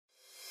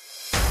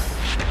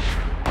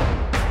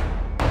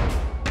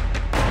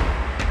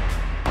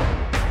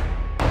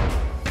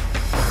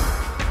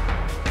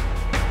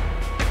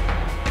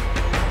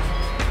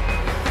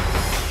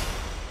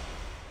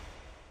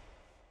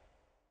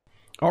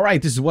All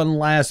right, this is One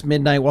Last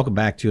Midnight. Welcome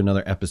back to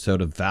another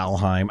episode of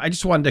Valheim. I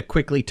just wanted to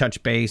quickly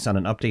touch base on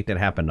an update that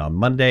happened on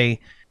Monday.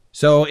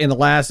 So in the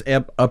last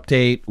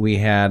update, we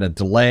had a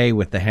delay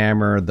with the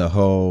hammer, the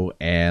hoe,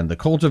 and the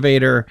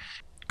cultivator,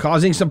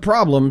 causing some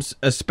problems,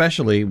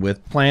 especially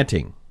with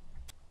planting.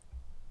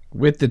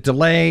 With the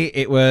delay,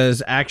 it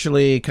was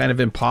actually kind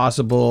of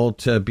impossible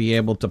to be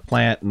able to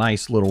plant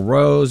nice little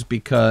rows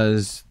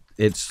because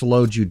it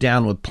slowed you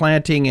down with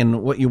planting,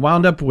 and what you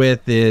wound up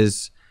with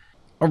is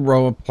a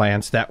row of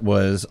plants that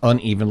was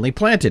unevenly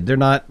planted. They're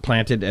not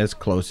planted as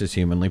close as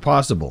humanly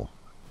possible.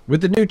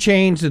 With the new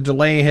change, the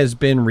delay has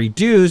been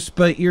reduced,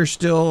 but you're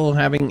still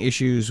having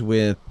issues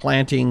with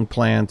planting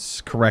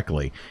plants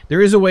correctly.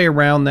 There is a way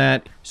around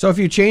that. So if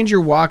you change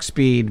your walk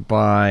speed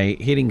by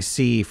hitting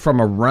C from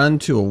a run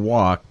to a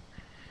walk,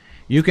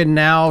 you can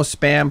now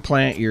spam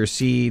plant your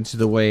seeds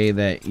the way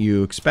that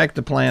you expect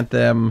to plant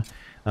them,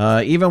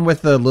 even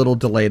with the little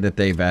delay that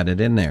they've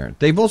added in there.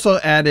 They've also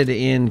added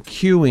in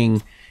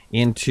queuing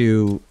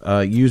into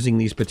using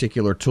these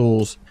particular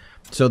tools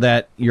so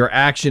that your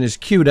action is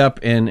queued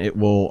up and it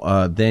will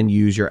then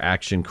use your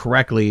action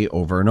correctly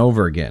over and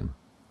over again.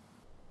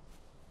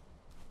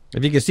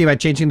 If you can see, by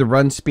changing the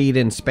run speed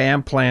and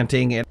spam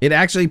planting, it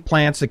actually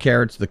plants the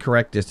carrots the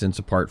correct distance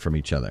apart from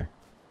each other.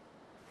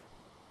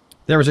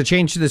 There was a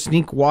change to the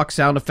sneak walk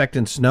sound effect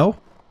in snow.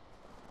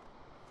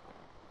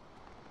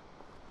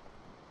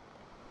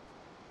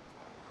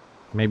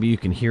 Maybe you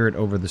can hear it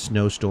over the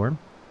snowstorm.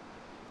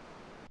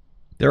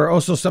 There are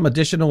also some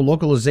additional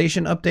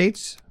localization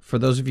updates for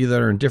those of you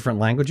that are in different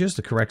languages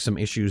to correct some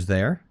issues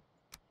there.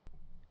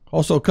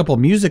 Also a couple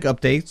music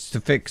updates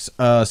to fix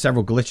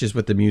several glitches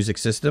with the music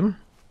system.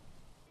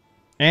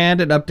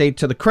 And an update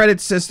to the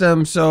credits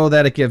system so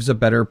that it gives a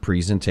better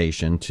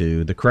presentation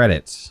to the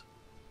credits.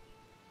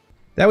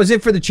 That was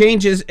it for the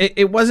changes.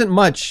 It wasn't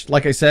much,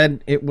 like I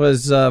said. It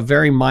was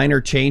very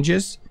minor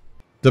changes.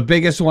 The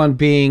biggest one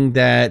being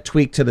that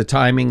tweak to the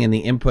timing and the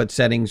input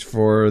settings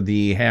for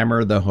the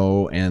hammer, the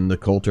hoe, and the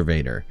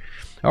cultivator.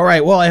 All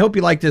right, well, I hope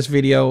you liked this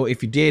video.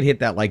 If you did, hit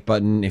that like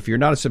button. If you're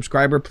not a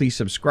subscriber, please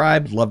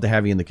subscribe. Love to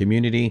have you in the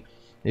community.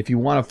 If you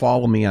want to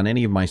follow me on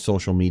any of my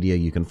social media,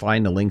 you can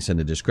find the links in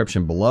the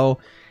description below.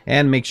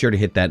 And make sure to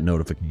hit that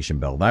notification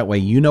bell. That way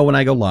you know when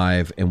I go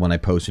live and when I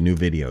post new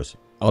videos.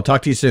 I'll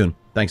talk to you soon.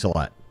 Thanks a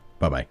lot.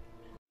 Bye-bye.